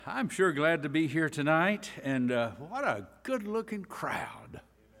I'm sure glad to be here tonight, and what a good-looking crowd.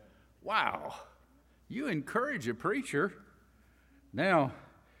 Wow, you encourage a preacher. Now,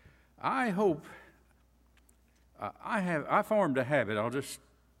 I hope, I formed a habit. I'll just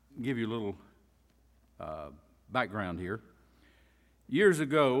give you a little background here. Years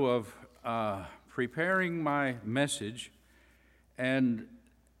ago of preparing my message, and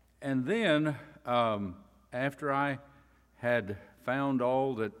then after I had found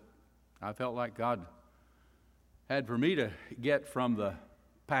all that I felt like God had for me to get from the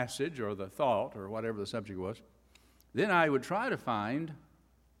passage or the thought or whatever the subject was, then I would try to find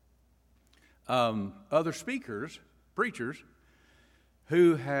other speakers, preachers,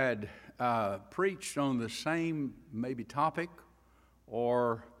 who had preached on the same maybe topic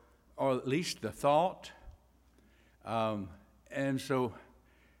or at least the thought. And so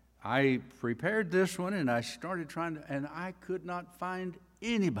I prepared this one, and I started trying to, and I could not find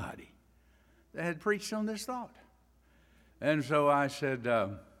anybody that had preached on this thought. And so I said,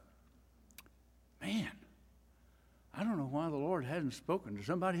 man, I don't know why the Lord hadn't spoken to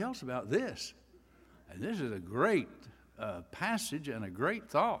somebody else about this. And this is a great passage and a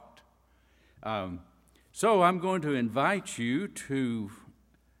great thought. So I'm going to invite you to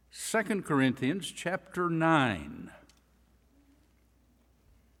 2 Corinthians chapter 9.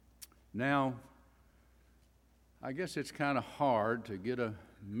 Now, I guess it's kind of hard to get a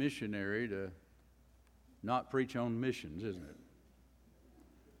missionary to not preach on missions, isn't it?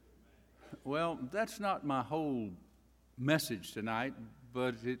 Well, that's not my whole message tonight,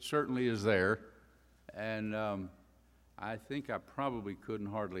 but it certainly is there. And I think I probably couldn't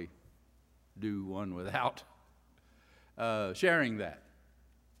hardly do one without sharing that.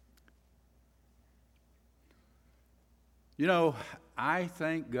 You know, I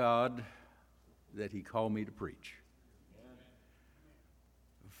thank God that He called me to preach.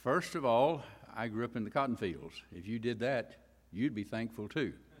 First of all, I grew up in the cotton fields. If you did that, you'd be thankful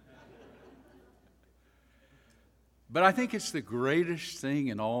too. But I think it's the greatest thing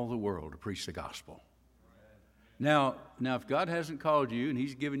in all the world to preach the gospel. Now, if God hasn't called you and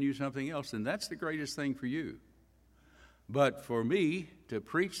He's given you something else, then that's the greatest thing for you. But for me, to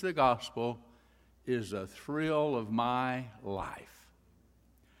preach the gospel is a thrill of my life.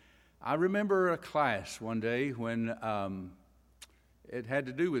 I remember a class one day when it had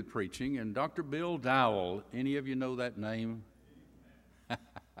to do with preaching, and Dr. Bill Dowell, any of you know that name?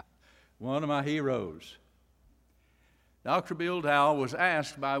 One of my heroes. Dr. Bill Dowell was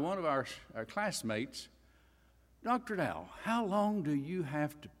asked by one of our classmates, Dr. Dowell, how long do you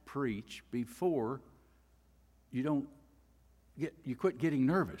have to preach before you quit getting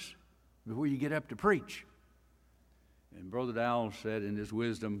nervous, before you get up to preach? And Brother Dowell said in his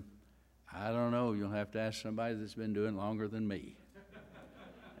wisdom, I don't know, you'll have to ask somebody that's been doing longer than me.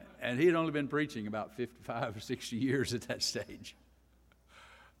 And he had only been preaching about 55 or 60 years at that stage.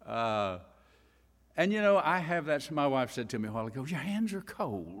 And you know, I have that, my wife said to me a while ago, your hands are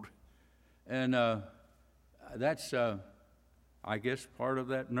cold. And that's, I guess, part of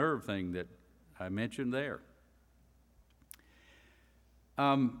that nerve thing that I mentioned there.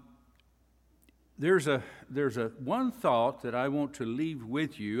 There's a one thought that I want to leave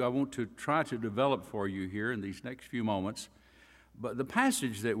with you. I want to try to develop for you here in these next few moments. But the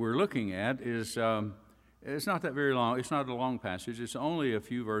passage that we're looking at is it's not that very long. It's not a long passage. It's only a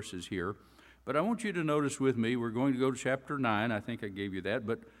few verses here. But I want you to notice with me, we're going to go to chapter 9. I think I gave you that.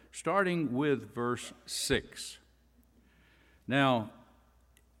 But starting with verse 6. Now,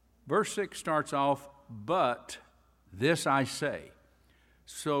 verse 6 starts off, but this I say.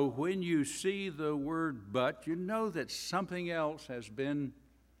 So when you see the word but, you know that something else has been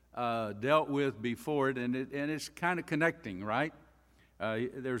dealt with before it, and it's kind of connecting, right?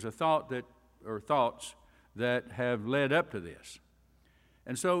 There's a thought or thoughts that have led up to this.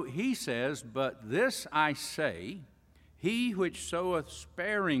 And so he says, but this I say, he which soweth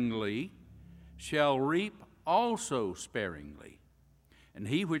sparingly shall reap also sparingly, and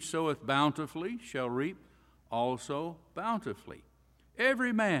he which soweth bountifully shall reap also bountifully.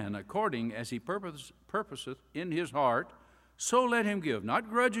 Every man according as he purposeth in his heart, so let him give, not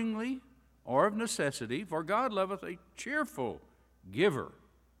grudgingly or of necessity, for God loveth a cheerful giver.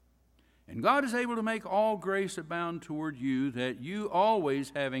 And God is able to make all grace abound toward you, that you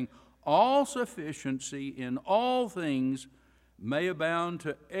always having all sufficiency in all things may abound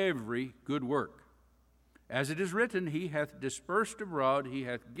to every good work. As it is written, He hath dispersed abroad, He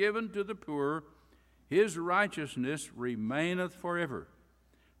hath given to the poor, His righteousness remaineth forever.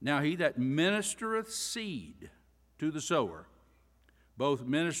 Now he that ministereth seed to the sower, both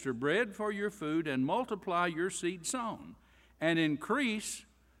minister bread for your food, and multiply your seed sown, and increase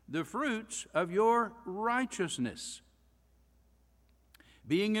the fruits of your righteousness,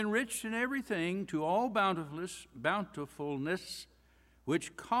 being enriched in everything to all bountifulness,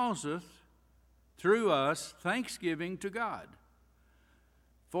 which causeth through us thanksgiving to God.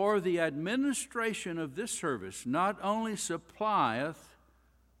 For the administration of this service not only supplieth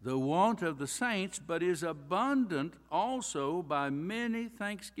the want of the saints, but is abundant also by many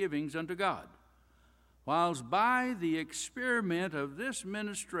thanksgivings unto God. Whilst by the experiment of this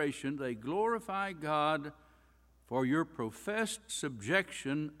ministration they glorify God for your professed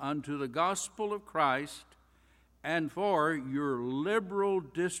subjection unto the gospel of Christ, and for your liberal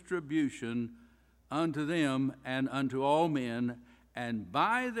distribution unto them and unto all men, and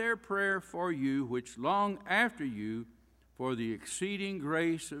by their prayer for you, which long after you, for the exceeding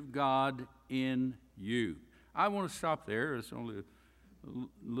grace of God in you. I want to stop there. There's only a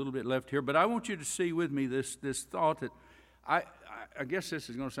little bit left here, but I want you to see with me this thought that I guess this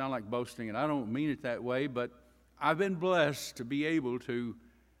is going to sound like boasting, and I don't mean it that way, but I've been blessed to be able to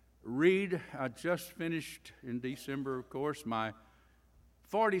read. I just finished in December, of course, my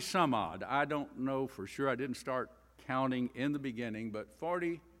 40 some odd. I don't know for sure. I didn't start counting in the beginning, but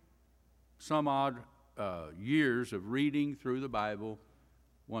 40 some odd years of reading through the Bible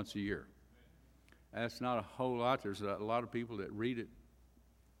once a year. That's not a whole lot. There's a lot of people that read it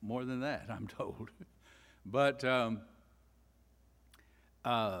more than that, I'm told. But so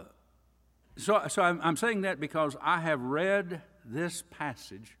I'm saying that because I have read this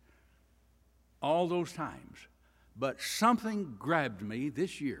passage all those times, but something grabbed me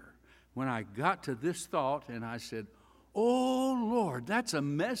this year when I got to this thought, and I said, "Oh Lord, that's a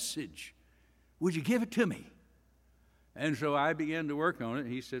message. Would you give it to me?" And so I began to work on it.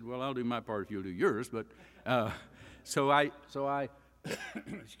 He said, "Well, I'll do my part if you'll do yours." But so I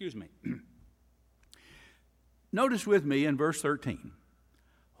excuse me. Notice with me in verse 13,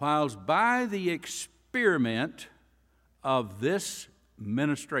 whilst by the experiment of this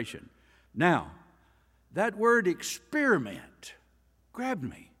ministration. Now, that word experiment grabbed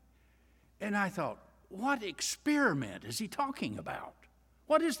me. And I thought, what experiment is he talking about?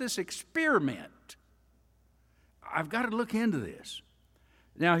 What is this experiment? I've got to look into this.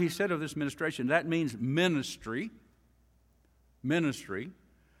 Now, he said of this ministration, that means ministry. Ministry.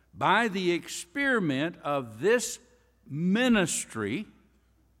 By the experiment of this ministry.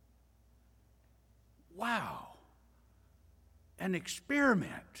 Wow. An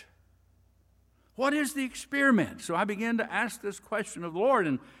experiment. What is the experiment? So I began to ask this question of the Lord,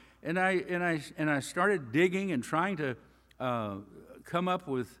 and I started digging and trying to come up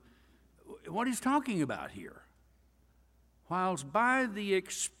with what he's talking about here. Whilst by the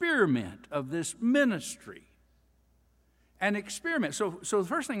experiment of this ministry, an experiment. So the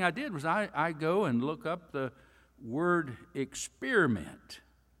first thing I did was I go and look up the word experiment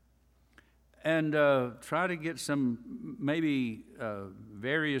and try to get some maybe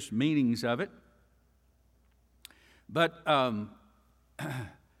various meanings of it. But I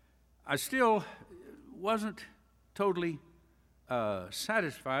still wasn't totally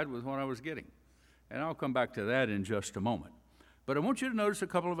satisfied with what I was getting. And I'll come back to that in just a moment. But I want you to notice a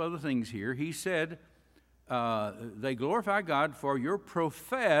couple of other things here. He said, they glorify God for your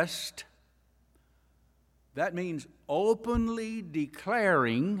professed, that means openly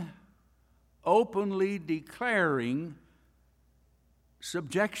declaring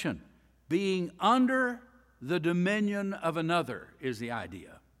subjection, being under the dominion of another is the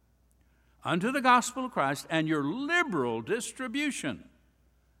idea. Unto the gospel of Christ and your liberal distribution.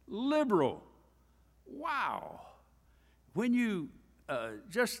 Liberal. Wow. When you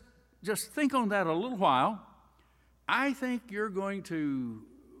just think on that a little while, I think you're going to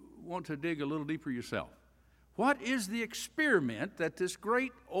want to dig a little deeper yourself. What is the experiment that this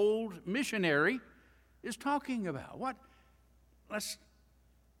great old missionary is talking about? What? Let's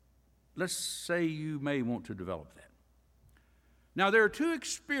say you may want to develop that. Now, there are two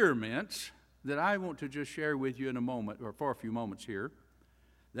experiments that I want to just share with you in a moment, or for a few moments here,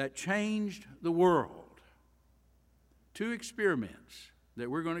 that changed the world. Two experiments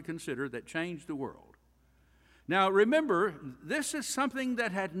that we're going to consider that changed the world. Now, remember, this is something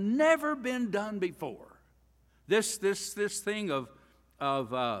that had never been done before. This thing of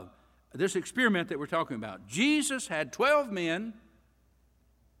this experiment that we're talking about. Jesus had 12 men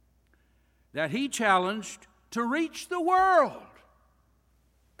that he challenged to reach the world.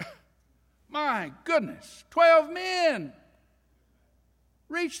 My goodness, 12 men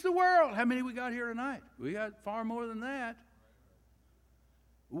reach the world. How many we got here tonight? We got far more than that.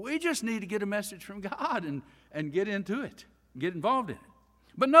 We just need to get a message from God and get into it, get involved in it.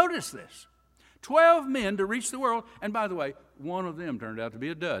 But notice this. 12 men to reach the world. And by the way, one of them turned out to be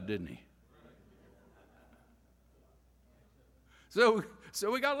a dud, didn't he? So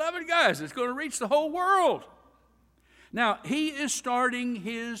we got 11 guys that's going to reach the whole world. Now, he is starting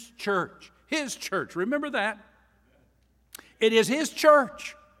his church. His church. Remember that? It is his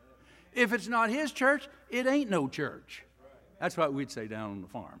church. If it's not his church, it ain't no church. That's what we'd say down on the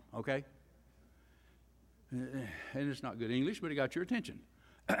farm, okay? And it's not good English, but it got your attention.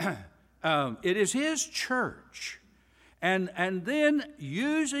 It is his church. And then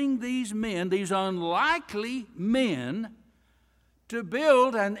using these men, these unlikely men, to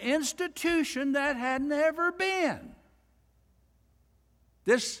build an institution that had never been.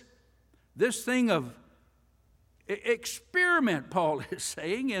 This thing of experiment, Paul is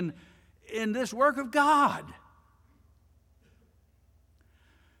saying, in this work of God.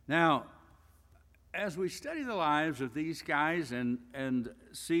 Now, as we study the lives of these guys and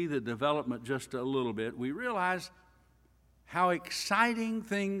see the development just a little bit, we realize how exciting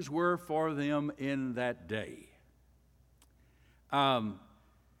things were for them in that day.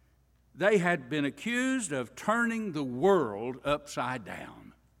 They had been accused of turning the world upside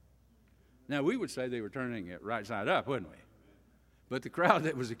down. Now, we would say they were turning it right side up, wouldn't we? But the crowd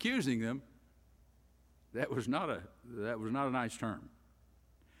that was accusing them, that was not a nice term.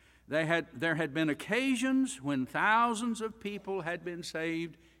 There had been occasions when thousands of people had been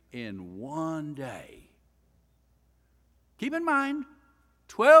saved in one day. Keep in mind,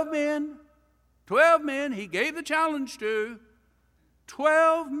 12 men he gave the challenge to.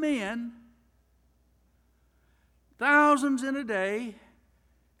 12 men, thousands in a day,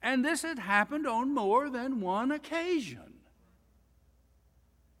 and this had happened on more than one occasion.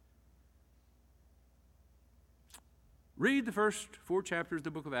 Read the first 4 chapters of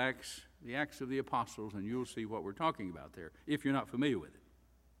the book of Acts, the Acts of the Apostles, and you'll see what we're talking about there, if you're not familiar with it.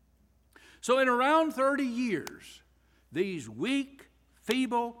 So in around 30 years, these weak,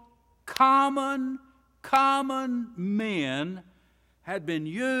 feeble, common men had been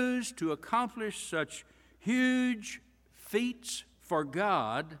used to accomplish such huge feats for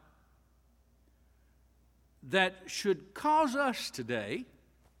God that should cause us today,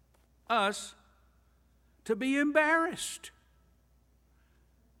 to be embarrassed.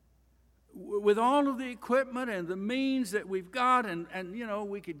 With all of the equipment and the means that we've got, and you know,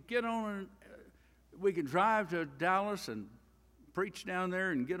 we could drive to Dallas and preach down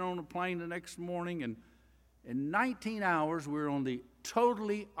there and get on a plane the next morning, and in 19 hours we're on the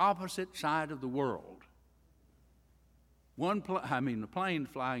totally opposite side of the world. The plane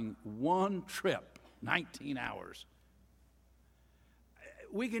flying one trip, 19 hours.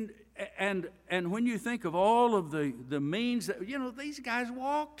 We can, and when you think of all of the means that, you know, these guys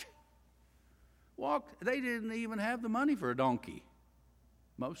walked. They didn't even have the money for a donkey.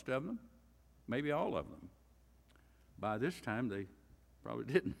 Most of them, maybe all of them. By this time, they probably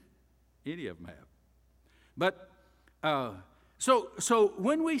didn't. Any of them have. But so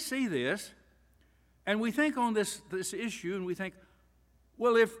when we see this, and we think on this issue, and we think,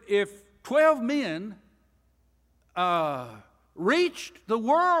 well, if 12 men reached the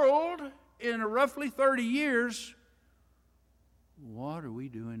world in roughly 30 years, what are we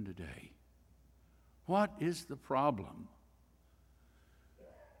doing today? What is the problem?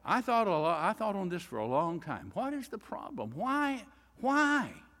 I thought on this for a long time. What is the problem? Why?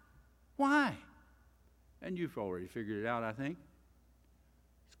 And you've already figured it out, I think.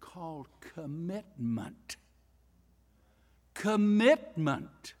 It's called commitment.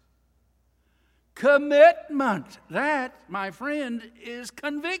 Commitment. That, my friend, is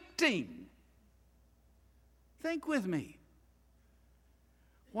convicting. Think with me.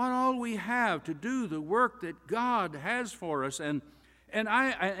 What all we have to do the work that God has for us, and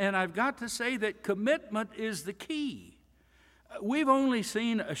I've got to say that commitment is the key. We've only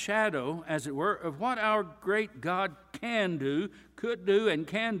seen a shadow, as it were, of what our great God can do, could do, and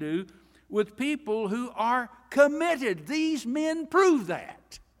can do with people who are committed. These men prove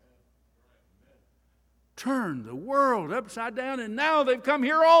that. Turn the world upside down, and now they've come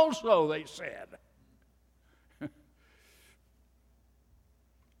here also, they said.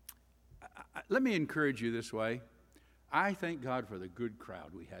 Let me encourage you this way. I thank God for the good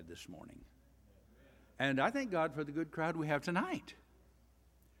crowd we had this morning. And I thank God for the good crowd we have tonight.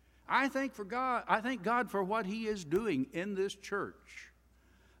 I thank God for what He is doing in this church.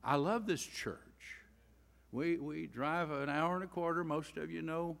 I love this church. We drive an hour and a quarter, most of you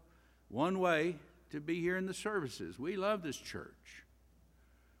know, one way to be here in the services. We love this church.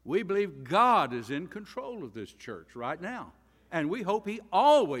 We believe God is in control of this church right now. And we hope He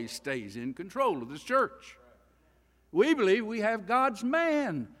always stays in control of this church. We believe we have God's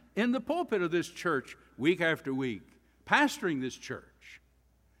man in the pulpit of this church week after week, pastoring this church.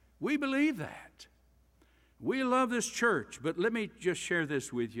 We believe that. We love this church, but let me just share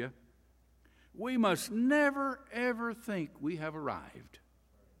this with you. We must never, ever think we have arrived.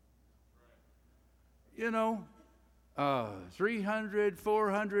 300,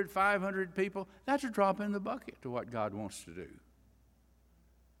 400, 500 people, that's a drop in the bucket to what God wants to do.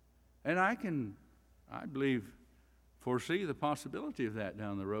 And I believe, foresee the possibility of that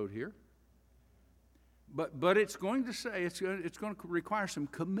down the road here. But it's going to require some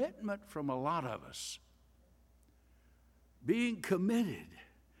commitment from a lot of us. Being committed.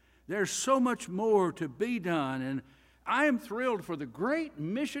 There's so much more to be done, and I am thrilled for the great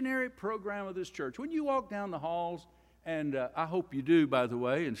missionary program of this church. When you walk down the halls, and I hope you do, by the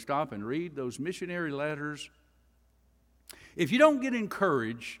way, and stop and read those missionary letters, if you don't get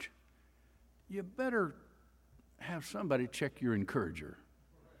encouraged, you better have somebody check your encourager.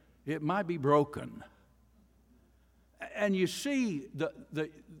 It might be broken. And you see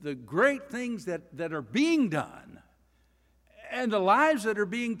the great things that are being done, and the lives that are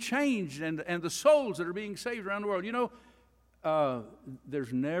being changed, and the souls that are being saved around the world.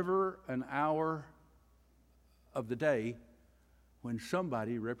 There's never an hour of the day when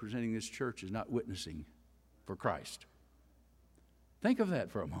somebody representing this church is not witnessing for Christ. Think of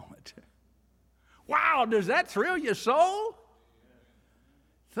that for a moment. Wow, does that thrill your soul?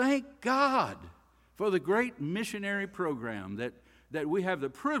 Thank God for the great missionary program that we have the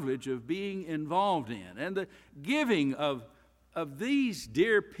privilege of being involved in, and the giving of these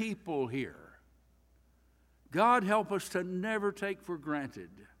dear people here. God help us to never take for granted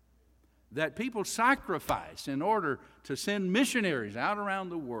that people sacrifice in order to send missionaries out around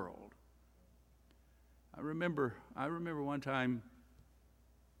the world. I remember one time,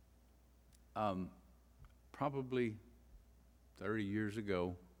 probably 30 years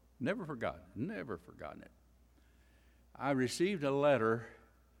ago, never forgotten it. I received a letter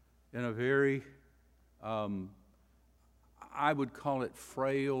in a very, I would call it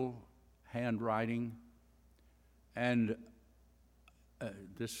frail handwriting. And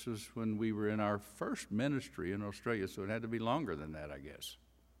this was when we were in our first ministry in Australia, so it had to be longer than that, I guess.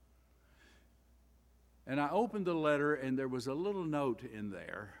 And I opened the letter, and there was a little note in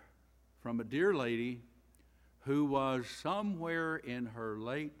there from a dear lady who was somewhere in her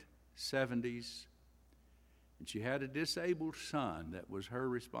late 70s, and she had a disabled son that was her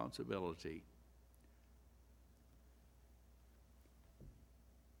responsibility.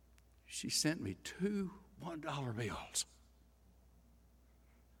 She sent me 2 $1 bills.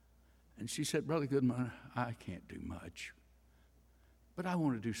 And she said, Brother Goodman, I can't do much, but I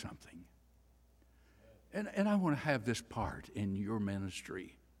want to do something. And I want to have this part in your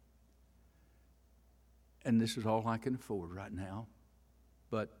ministry. And this is all I can afford right now,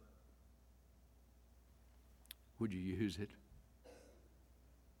 but would you use it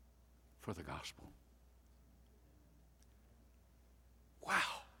for the gospel?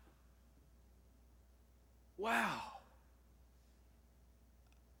 Wow.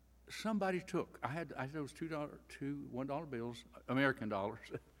 Somebody took, I had those $2 $1 bills, American dollars,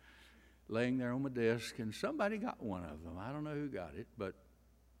 laying there on my desk, and somebody got one of them. I don't know who got it, but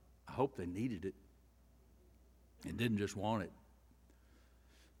I hope they needed it and didn't just want it.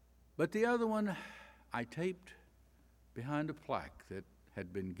 But the other one I taped behind a plaque that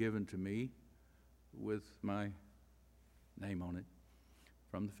had been given to me with my name on it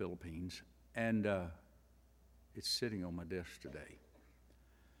from the Philippines, and it's sitting on my desk today.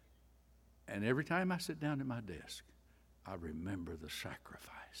 And every time I sit down at my desk, I remember the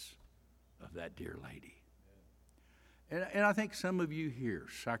sacrifice of that dear lady. And I think some of you here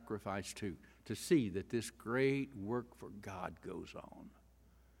sacrifice too, to see that this great work for God goes on.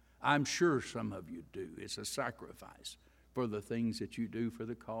 I'm sure some of you do. It's a sacrifice for the things that you do for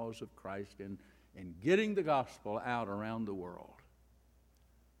the cause of Christ and getting the gospel out around the world.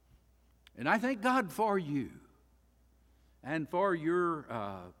 And I thank God for you and for your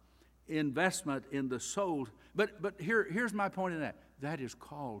investment in the souls. But here's my point in that. That is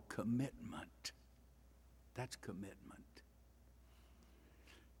called commitment. That's commitment.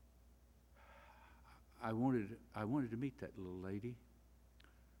 I wanted to meet that little lady,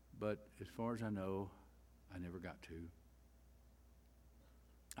 but as far as I know, I never got to.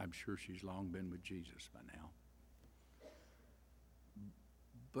 I'm sure she's long been with Jesus by now.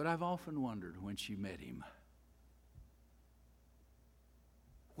 But I've often wondered when she met him.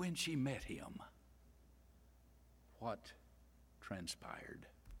 What transpired?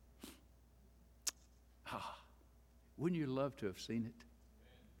 Wouldn't you love to have seen it?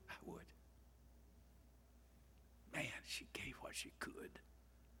 I would. Man, she gave what she could.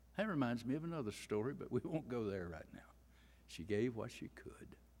 That reminds me of another story, but we won't go there right now. She gave what she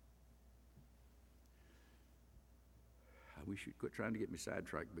could. I wish you'd quit trying to get me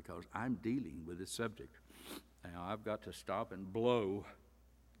sidetracked because I'm dealing with this subject. Now, I've got to stop and blow.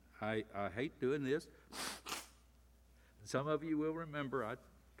 I hate doing this. Some of you will remember I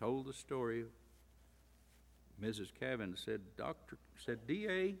told the story. Mrs. Cavan said,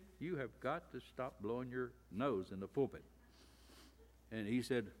 D.A., you have got to stop blowing your nose in the pulpit. And he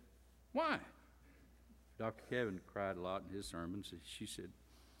said, why? Dr. Cavan cried a lot in his sermons.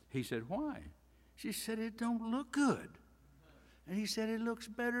 He said, why? She said, it don't look good. And he said, it looks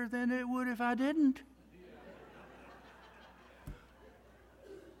better than it would if I didn't.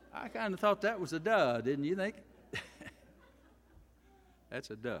 I kind of thought that was a duh, didn't you think? That's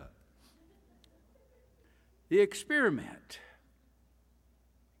a duh. The experiment.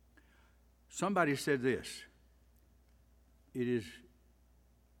 Somebody said this. It is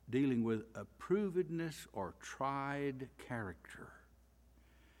dealing with approvedness or tried character.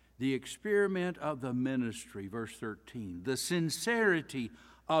 The experiment of the ministry, verse 13. The sincerity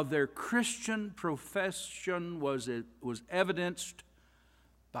of their Christian profession was evidenced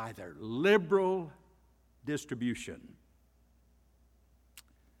by their liberal distribution.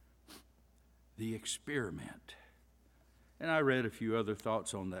 The experiment. And I read a few other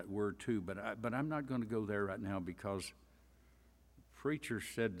thoughts on that word too, but I'm not going to go there right now because preacher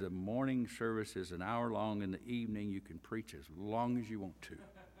said the morning service is an hour long. In the evening, you can preach as long as you want to.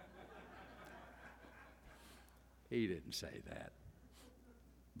 He didn't say that.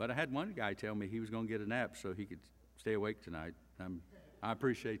 But I had one guy tell me he was going to get a nap so he could stay awake tonight. I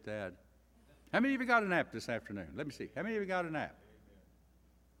appreciate that. How many of you got a nap this afternoon? Let me see. How many of you got a nap?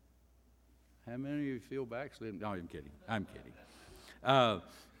 How many of you feel backslidden? No, I'm kidding. I'm kidding.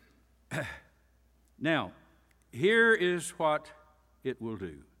 Now, here is what it will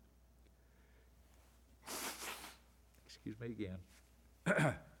do. Excuse me again.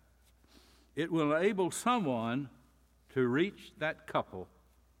 It will enable someone to reach that couple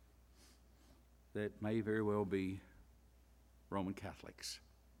that may very well be Roman Catholics,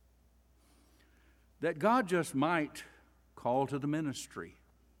 that God just might call to the ministry,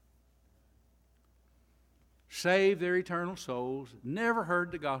 save their eternal souls, never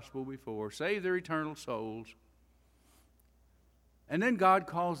heard the gospel before, save their eternal souls. And then God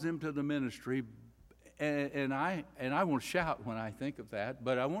calls them to the ministry, and I want to shout when I think of that,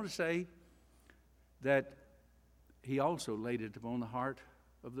 but I want to say that he also laid it upon the heart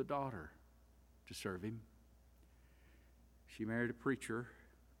of the daughter to serve him. She married a preacher,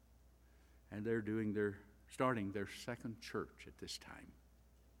 and they're starting their second church at this time.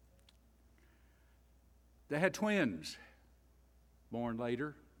 They had twins born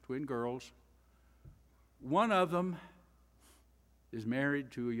later, twin girls. One of them is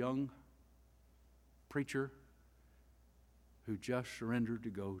married to a young preacher who just surrendered to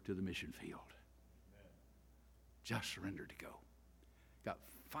go to the mission field. Amen. Just surrendered to go. Got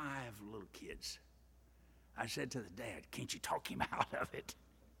 5 little kids. I said to the dad, can't you talk him out of it?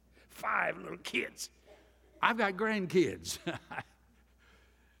 5 little kids. I've got grandkids.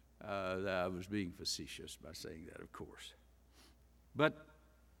 I was being facetious by saying that, of course. But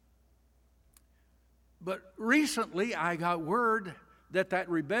recently I got word that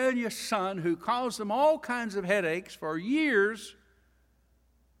rebellious son who caused them all kinds of headaches for years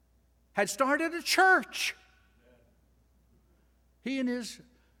had started a church. He and his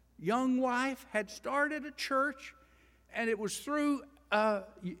young wife had started a church, and it was through,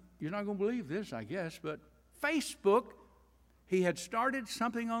 you're not going to believe this, I guess, but Facebook. He had started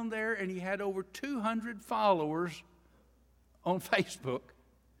something on there, and he had over 200 followers on Facebook.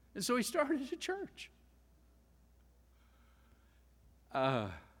 And so he started a church.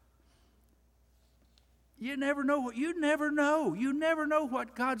 You never know. You never know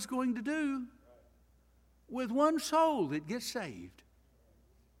what God's going to do with one soul that gets saved.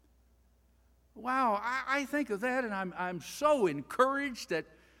 Wow, I think of that, and I'm so encouraged that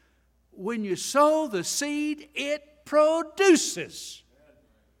when you sow the seed, it produces.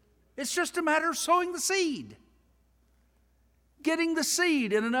 It's just a matter of sowing the seed. Getting the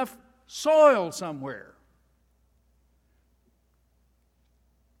seed in enough soil somewhere.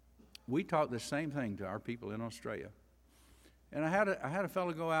 We taught the same thing to our people in Australia. And I had a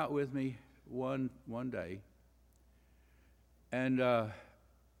fellow go out with me one day. And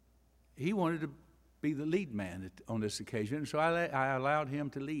he wanted to be the lead man on this occasion. So I allowed him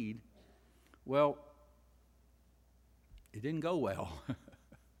to lead. Well, it didn't go well.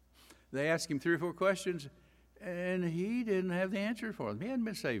 They asked him 3 or 4 questions, and he didn't have the answer for them. He hadn't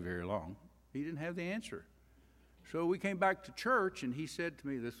been saved very long. He didn't have the answer. So we came back to church, and he said to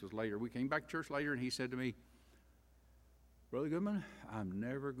me, this was later, we came back to church later, and he said to me, Brother Goodman, I'm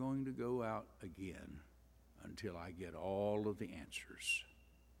never going to go out again until I get all of the answers.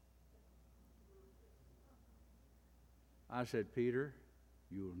 I said, Peter,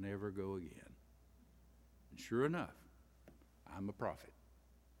 you'll never go again. And sure enough, I'm a prophet.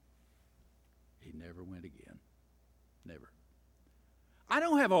 He never went again. Never. I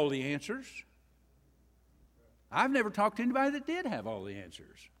don't have all the answers. I've never talked to anybody that did have all the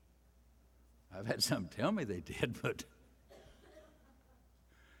answers. I've had some tell me they did, but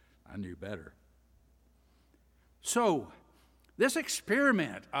I knew better. So, this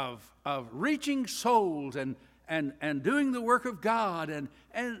experiment of reaching souls and doing the work of God, and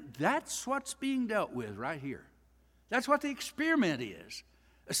that's what's being dealt with right here. That's what the experiment is.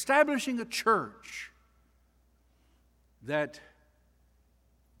 Establishing a church that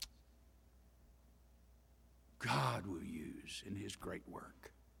God will use in His great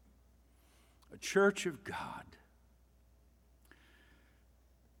work. A church of God.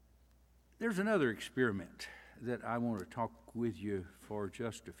 There's another experiment that I want to talk with you for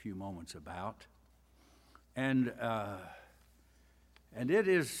just a few moments about. And it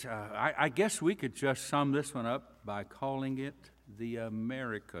is, I guess we could just sum this one up by calling it the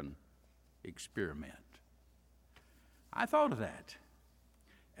American experiment. I thought of that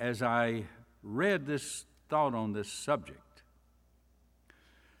as I read this thought on this subject.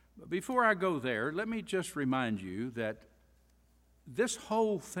 But before I go there, let me just remind you that this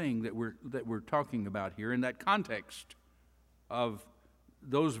whole thing that we're talking about here in that context of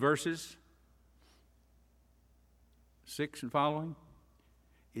those verses 6 and following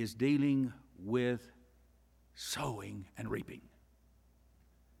is dealing with sowing and reaping.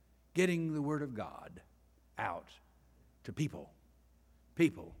 Getting the Word of God out to people.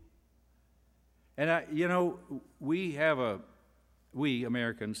 And we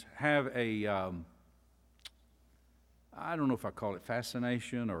Americans have a, I don't know if I call it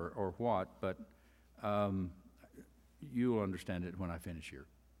fascination or what, but you'll understand it when I finish here.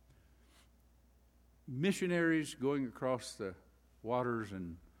 Missionaries going across the waters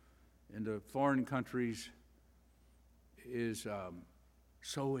and into foreign countries is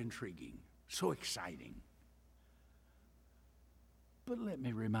so intriguing, so exciting. But let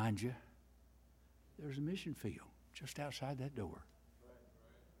me remind you, there's a mission field just outside that door.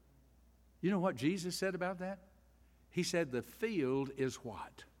 You know what Jesus said about that? He said the field is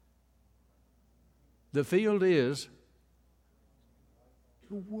what? The field is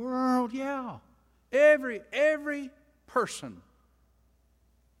the world, yeah. Every person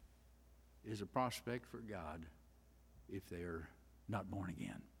is a prospect for God if they're not born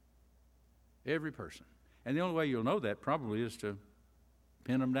again. Every person. And the only way you'll know that probably is to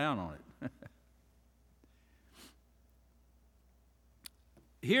pin them down on it.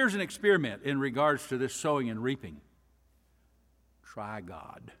 Here's an experiment in regards to this sowing and reaping. Try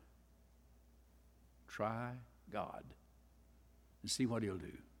God. Try God. And see what He'll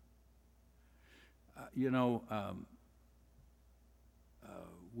do.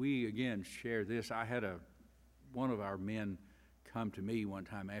 We again share this. I had one of our men come to me one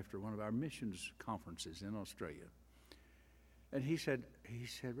time after one of our missions conferences in Australia. And he said,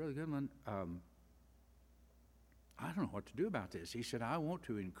 Brother Goodman, I don't know what to do about this. He said, I want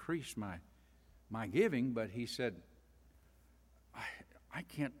to increase my giving, but he said, I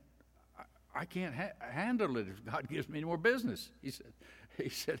can't handle it if God gives me any more business. He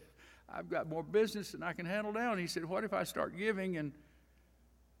said, I've got more business than I can handle now. And he said, what if I start giving and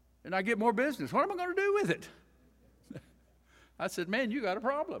I get more business? What am I going to do with it? I said, man, you got a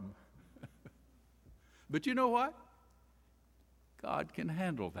problem. But you know what? God can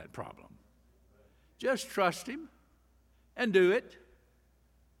handle that problem. Just trust Him and do it.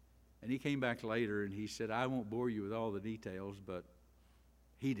 And he came back later and he said, I won't bore you with all the details, but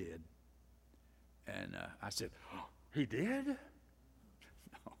he did. And I said, oh, he did?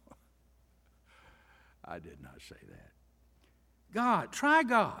 No, I did not say that. God, try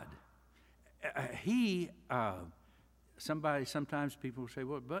God. Sometimes people say,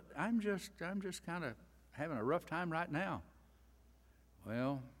 well, but I'm just kind of having a rough time right now.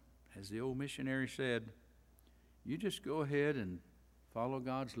 Well, as the old missionary said, you just go ahead and follow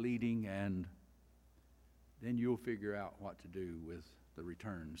God's leading, and then you'll figure out what to do with the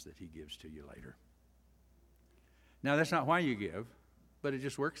returns that He gives to you later. Now, that's not why you give, but it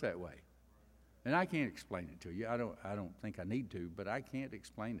just works that way. And I can't explain it to you. I don't think I need to, but I can't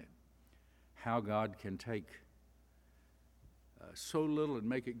explain it. How God can take so little and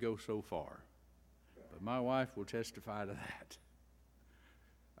make it go so far. But my wife will testify to that.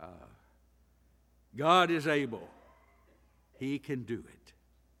 God is able. He can do it.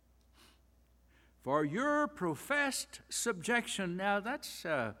 For your professed subjection. Now that's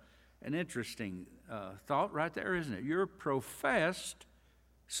an interesting thought right there, isn't it? Your professed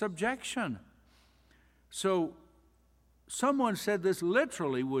subjection. So someone said this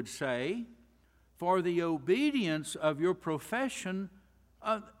literally would say, for the obedience of your profession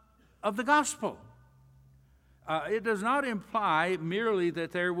of the gospel. It does not imply merely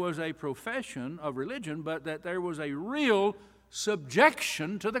that there was a profession of religion, but that there was a real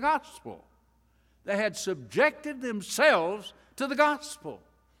subjection to the gospel. They had subjected themselves to the gospel,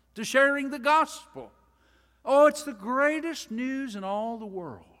 to sharing the gospel. Oh, it's the greatest news in all the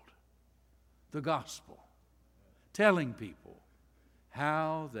world, the gospel. Telling people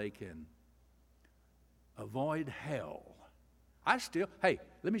how they can avoid hell. Hey,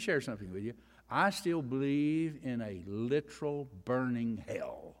 let me share something with you. I still believe in a literal burning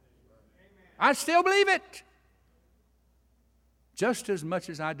hell. I still believe it. Just as much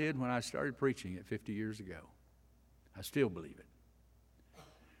as I did when I started preaching it 50 years ago. I still believe it.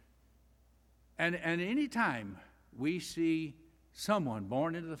 And any time we see someone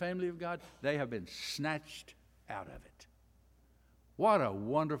born into the family of God, they have been snatched out of it. What a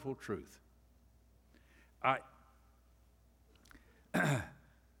wonderful truth.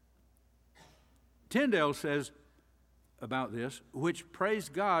 Tyndale says about this, which praise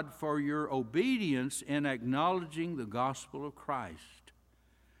God for your obedience in acknowledging the gospel of Christ.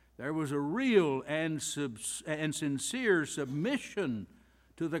 There was a real and sincere submission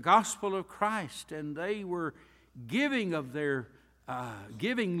to the gospel of Christ, and they were giving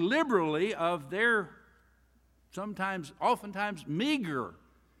liberally of their oftentimes meager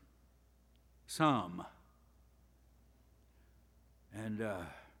sum. And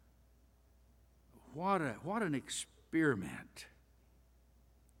what an experiment.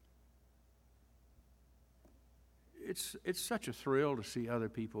 It's such a thrill to see other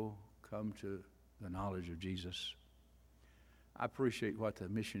people come to the knowledge of Jesus. I appreciate what the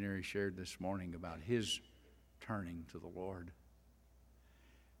missionary shared this morning about his turning to the Lord.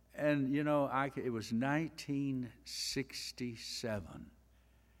 And, you know, it was 1967,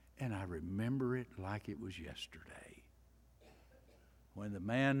 and I remember it like it was yesterday, when the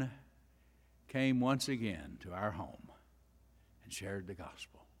man came once again to our home and shared the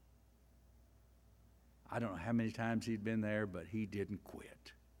gospel. I don't know how many times he'd been there, but he didn't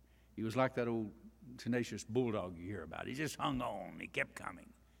quit. He was like that old tenacious bulldog you hear about. He just hung on. He kept coming.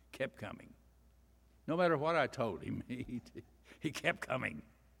 No matter what I told him, he kept coming.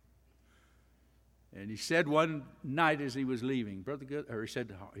 And he said one night as he was leaving,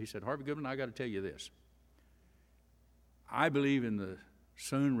 he said, Harvey Goodman, I got to tell you this. I believe in the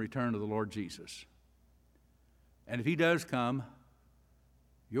soon return of the Lord Jesus. And if he does come,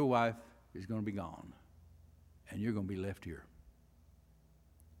 your wife is going to be gone, and you're going to be left here.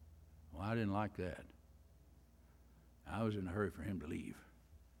 Well, I didn't like that. I was in a hurry for him to leave.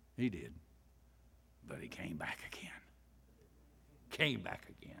 He did. But he came back again.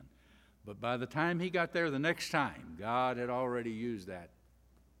 But by the time he got there the next time, God had already used that.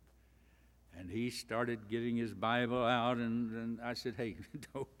 And he started getting his Bible out, and I said, hey,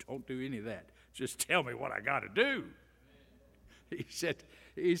 don't do any of that. Just tell me what I got to do. He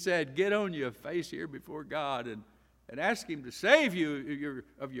said, get on your face here before God and ask him to save you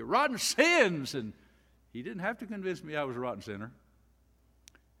of your rotten sins. And he didn't have to convince me I was a rotten sinner.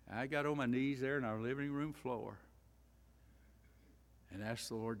 I got on my knees there in our living room floor and asked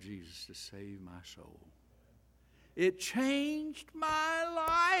the Lord Jesus to save my soul. It changed my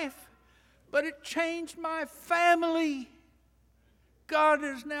life, but it changed my family. God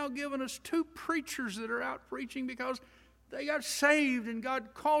has now given us 2 preachers that are out preaching because they got saved and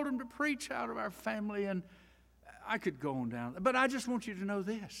God called them to preach out of our family. And I could go on down, but I just want you to know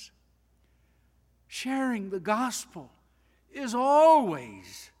this. Sharing the gospel is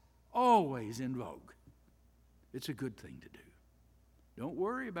always in vogue. It's a good thing to do. Don't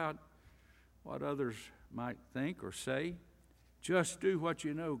worry about what others might think or say. Just do what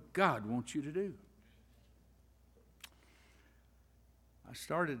you know God wants you to do. I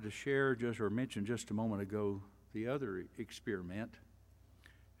started to share mention just a moment ago the other experiment,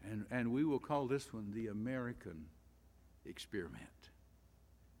 and we will call this one the American experiment.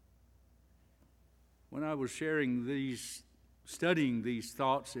 When I was studying these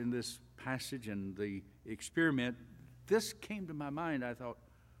thoughts in this passage and the experiment, this came to my mind. I thought,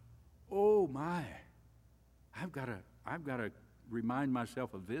 oh my, I've got to remind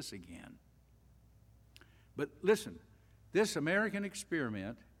myself of this again. But listen, this American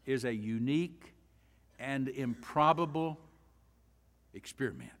experiment is a unique and improbable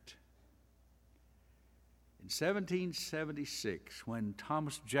experiment. In 1776, when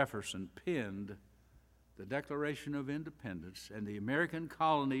Thomas Jefferson penned the Declaration of Independence and the American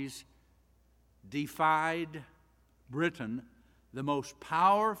colonies defied Britain, the most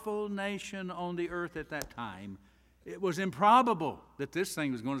powerful nation on the earth at that time, it was improbable that this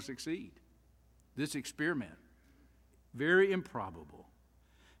thing was going to succeed, this experiment. Very improbable.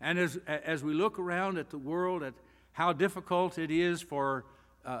 And as we look around at the world, at how difficult it is for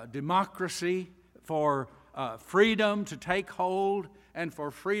democracy, for freedom to take hold, and for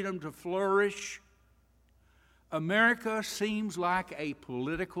freedom to flourish, America seems like a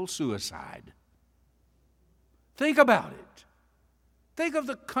political suicide. Think about it. Think of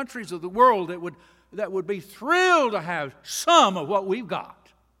the countries of the world that would be thrilled to have some of what we've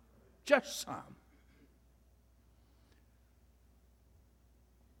got. Just some.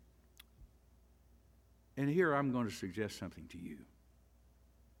 And here I'm going to suggest something to you.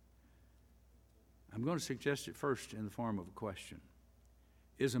 I'm going to suggest it first in the form of a question.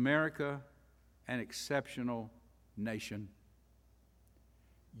 Is America an exceptional nation?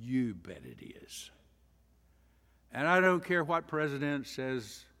 You bet it is. And I don't care what president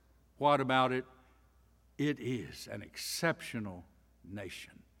says what about it. It is an exceptional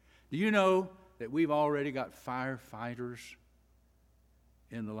nation. Do you know that we've already got firefighters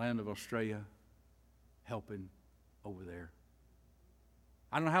in the land of Australia helping over there?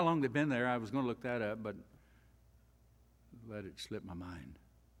 I don't know how long they've been there. I was going to look that up, but let it slip my mind.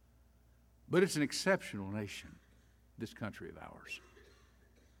 But it's an exceptional nation, this country of ours.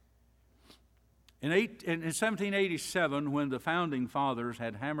 In 1787, when the Founding Fathers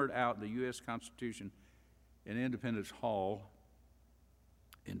had hammered out the U.S. Constitution in Independence Hall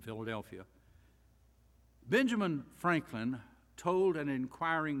in Philadelphia, Benjamin Franklin told an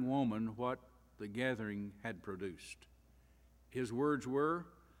inquiring woman what the gathering had produced. His words were,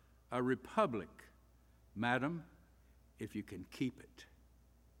 "A republic, madam, if you can keep it."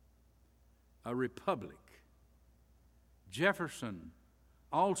 A republic. Jefferson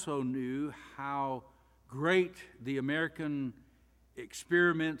also knew how great the American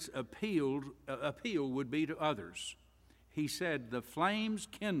experiment's appeal would be to others. He said, "The flames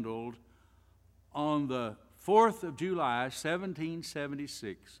kindled on the 4th of July,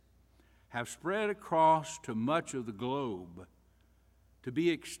 1776, have spread across to much of the globe to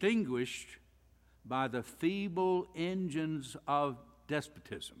be extinguished by the feeble engines of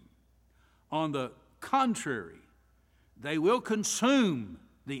despotism. On the contrary, they will consume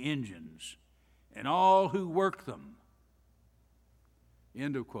the engines and all who work them."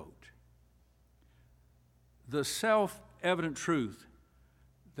 End of quote. The self-evident truth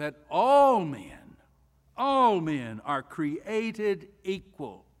that all men are created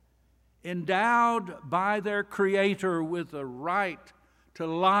equal, endowed by their Creator with the right to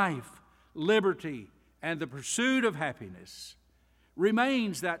life, liberty, and the pursuit of happiness,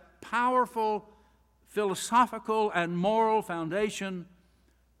 remains that powerful philosophical and moral foundation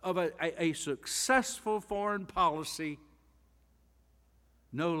of a successful foreign policy,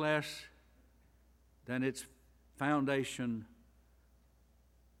 no less than its foundation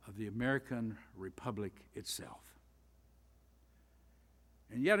of the American Republic itself.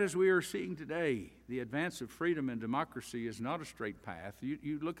 And yet, as we are seeing today, the advance of freedom and democracy is not a straight path.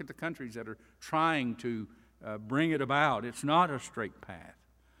 You look at the countries that are trying to bring it about. It's not a straight path,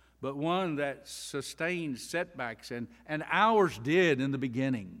 but one that sustains setbacks, and ours did in the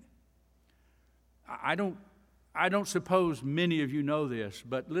beginning. I don't suppose many of you know this,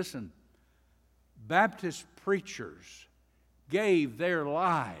 but listen, Baptist preachers gave their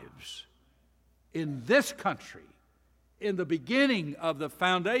lives in this country in the beginning of the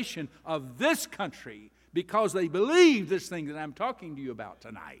foundation of this country because they believed this thing that I'm talking to you about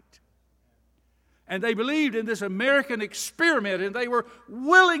tonight. And they believed in this American experiment, and they were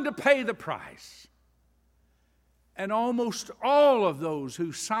willing to pay the price. And almost all of those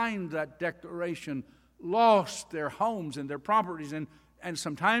who signed that declaration lost their homes and their properties, and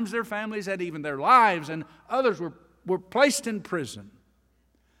sometimes their families and even their lives, and others were placed in prison.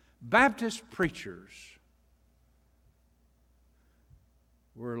 Baptist preachers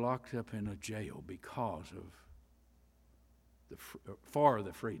were locked up in a jail because of for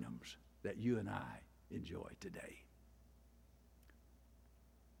the freedoms that you and I enjoy today.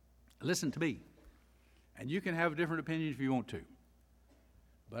 Listen to me, and you can have a different opinion if you want to,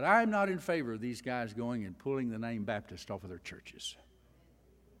 but I'm not in favor of these guys going and pulling the name Baptist off of their churches.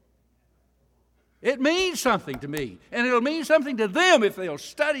 It means something to me, and it'll mean something to them if they'll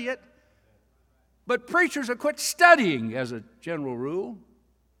study it, but preachers will quit studying as a general rule.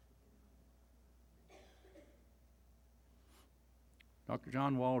 Dr.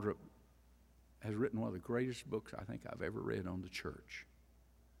 John Waldrop has written one of the greatest books I think I've ever read on the church.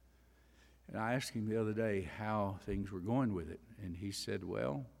 And I asked him the other day how things were going with it. And he said,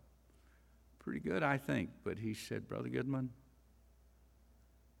 well, pretty good, I think. But he said, Brother Goodman,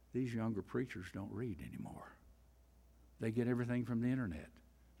 these younger preachers don't read anymore. They get everything from the internet.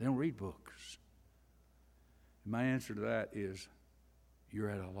 They don't read books. And my answer to that is, you're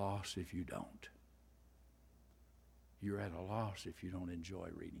at a loss if you don't. You're at a loss if you don't enjoy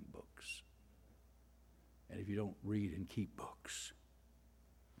reading books. And if you don't read and keep books.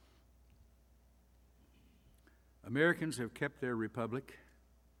 Americans have kept their republic,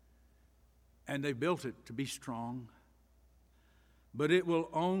 and they built it to be strong, but it will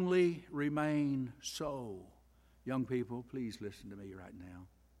only remain so. Young people, please listen to me right now.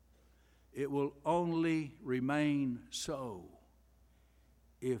 It will only remain so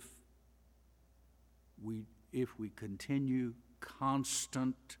if we continue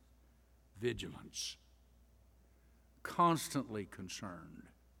constant vigilance, constantly concerned.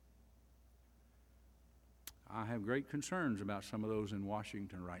 I have great concerns about some of those in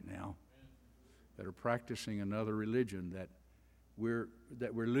Washington right now that are practicing another religion that we're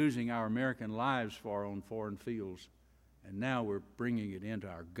losing our American lives for on foreign fields, and now we're bringing it into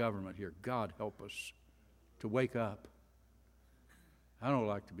our government here. God help us to wake up. I don't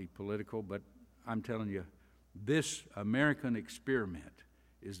like to be political, but I'm telling you, this American experiment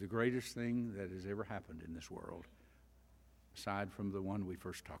is the greatest thing that has ever happened in this world, aside from the one we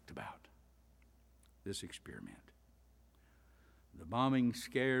first talked about. This experiment. The bombing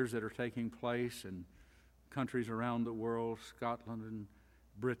scares that are taking place in countries around the world, Scotland and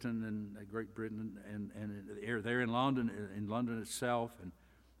Britain and Great Britain, and there in London itself,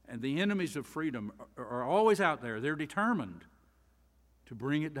 and the enemies of freedom are always out there. They're determined to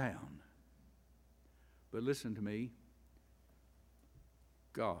bring it down. But listen to me,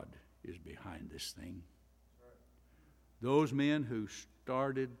 God is behind this thing. Those men who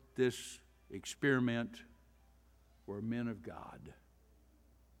started this experiment were men of God.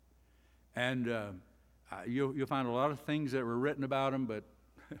 And you'll find a lot of things that were written about them, but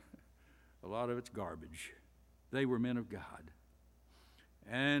a lot of it's garbage. They were men of God.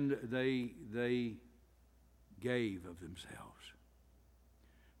 And they gave of themselves.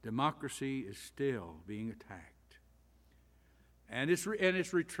 Democracy is still being attacked. And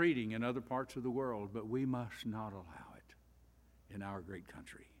it's retreating in other parts of the world, but we must not allow it in our great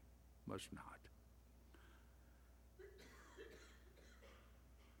country. Must not.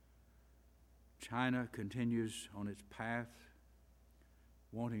 China continues on its path,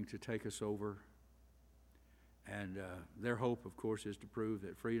 wanting to take us over. And their hope, of course, is to prove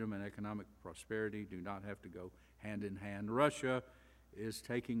that freedom and economic prosperity do not have to go hand in hand. Russia is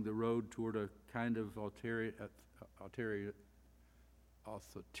taking the road toward a kind of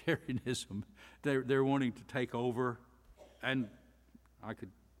authoritarianism. They're wanting to take over, and I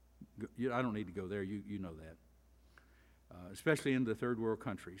don't need to go there. You know that, especially in the third world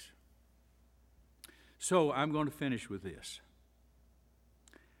countries. So I'm going to finish with this.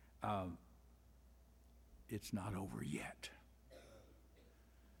 It's not over yet.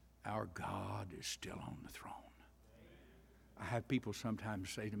 Our God is still on the throne. I have people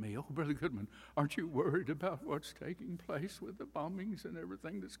sometimes say to me, "Oh, Brother Goodman, aren't you worried about what's taking place with the bombings and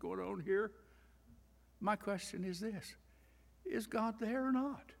everything that's going on here?" My question is this: is God there or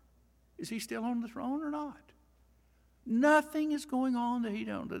not? Is he still on the throne or not? Nothing is going on that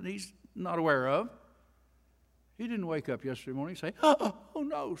he's not aware of. He didn't wake up yesterday morning and say, oh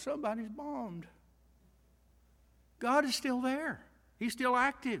no, somebody's bombed. God is still there. He's still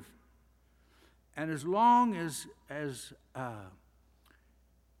active. And as long as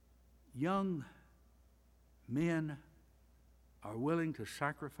young men are willing to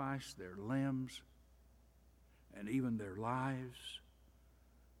sacrifice their limbs and even their lives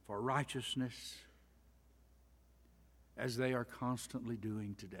for righteousness, as they are constantly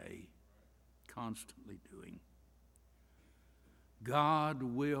doing today, God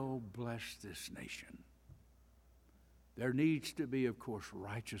will bless this nation. There needs to be, of course,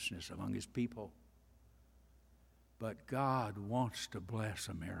 righteousness among his people. But God wants to bless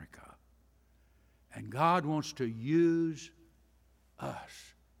America. And God wants to use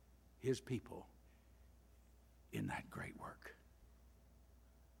us, his people, in that great work.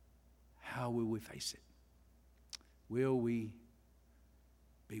 How will we face it? Will we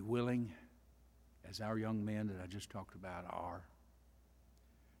be willing, as our young men that I just talked about are?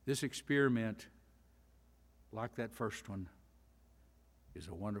 This experiment, like that first one, is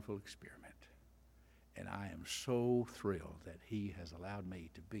a wonderful experiment. And I am so thrilled that he has allowed me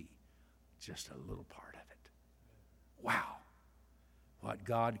to be just a little part of it. Wow, what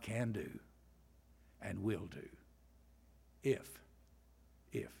God can do and will do if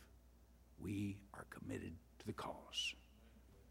we are committed to the cause.